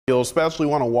You'll especially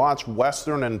want to watch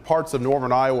western and parts of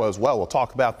northern Iowa as well. We'll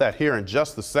talk about that here in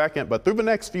just a second. But through the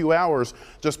next few hours,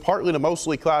 just partly to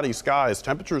mostly cloudy skies.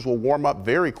 Temperatures will warm up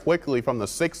very quickly from the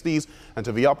 60s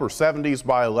into the upper 70s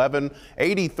by 11.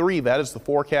 83, that is the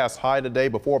forecast high today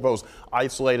before those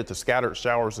isolated to scattered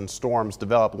showers and storms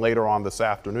develop later on this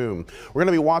afternoon. We're going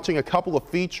to be watching a couple of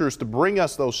features to bring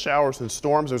us those showers and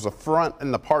storms. There's a front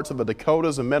in the parts of the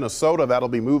Dakotas and Minnesota that'll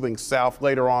be moving south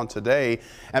later on today.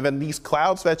 And then these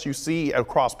clouds that you see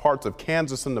across parts of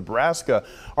Kansas and Nebraska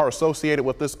are associated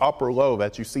with this upper low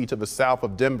that you see to the south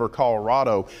of Denver,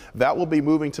 Colorado. That will be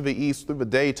moving to the east through the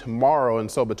day tomorrow. And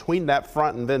so between that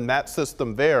front and then that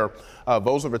system there,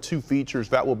 those are the two features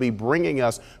that will be bringing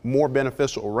us more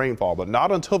beneficial rainfall, but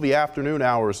not until the afternoon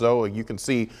hours, though. You can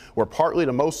see we're partly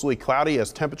to mostly cloudy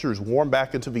as temperatures warm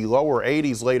back into the lower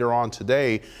 80s later on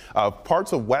today.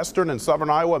 Parts of western and southern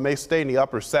Iowa may stay in the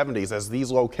upper 70s as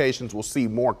these locations will see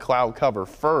more cloud cover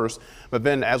first. But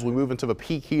then as we move into the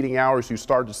peak heating hours, you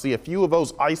start to see a few of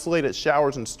those isolated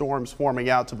showers and storms forming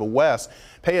out to the west.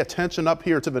 Pay attention up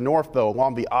here to the north, though,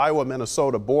 along the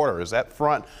Iowa-Minnesota border. As that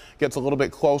front gets a little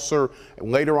bit closer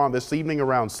later on this evening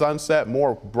around sunset,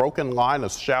 more broken line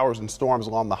of showers and storms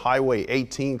along the Highway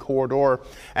 18 corridor,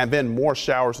 and then more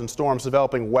showers and storms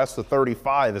developing west of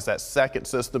 35 as that second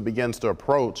system begins to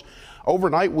approach.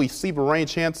 Overnight, we see the rain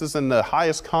chances and the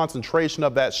highest concentration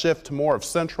of that shift to more of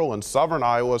central and southern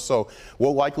Iowa. So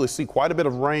we'll likely see quite a bit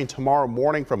of rain tomorrow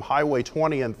morning from Highway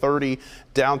 20 and 30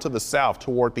 down to the south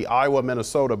toward the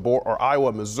Iowa-Minnesota or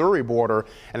Iowa-Missouri border.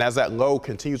 And as that low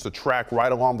continues to track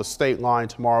right along the state line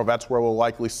tomorrow, that's where we'll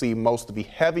likely see most of the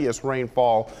heaviest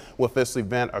rainfall with this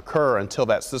event occur until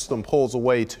that system pulls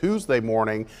away Tuesday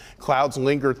morning. Clouds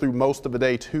linger through most of the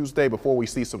day Tuesday before we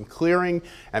see some clearing,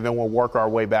 and then we'll work our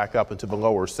way back up into the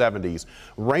lower 70s.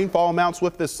 Rainfall amounts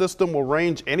with this system will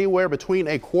range anywhere between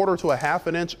a quarter to a half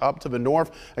an inch up to the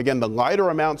north. Again, the lighter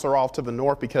amounts are off to the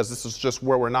north because this is just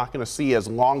where we're not going to see as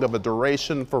long of a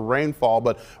duration for rainfall,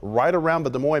 but right around the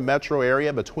Des Moines metro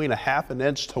area between a half an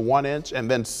inch to 1 inch,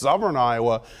 and then southern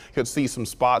Iowa could see some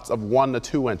spots of 1 to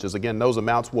 2 inches. Again, those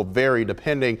amounts will vary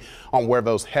depending on where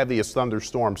those heaviest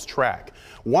thunderstorms track.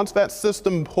 Once that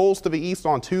system pulls to the east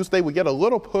on Tuesday, we get a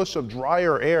little push of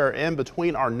drier air in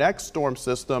between our next storm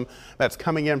system that's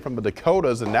coming in from the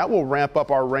Dakotas, and that will ramp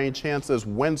up our rain chances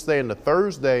Wednesday into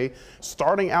Thursday,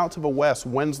 starting out to the west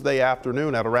Wednesday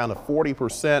afternoon at around a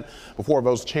 40% before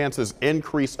those chances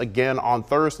increase again on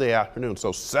Thursday afternoon.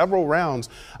 So several rounds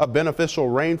of beneficial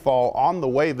rainfall on the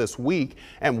way this week,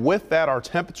 and with that our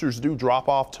temperatures do drop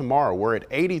off tomorrow. We're at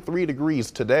 83 degrees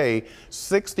today,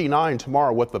 69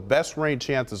 tomorrow with the best rain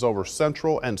chances over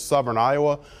central and southern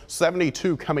Iowa,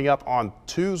 72 coming up on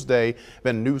Tuesday.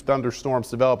 Then new thunderstorms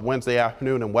develop Wednesday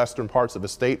afternoon in western parts of the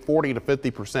state, 40 to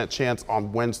 50% chance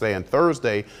on Wednesday and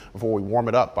Thursday before we warm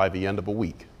it up by the end of the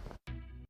week.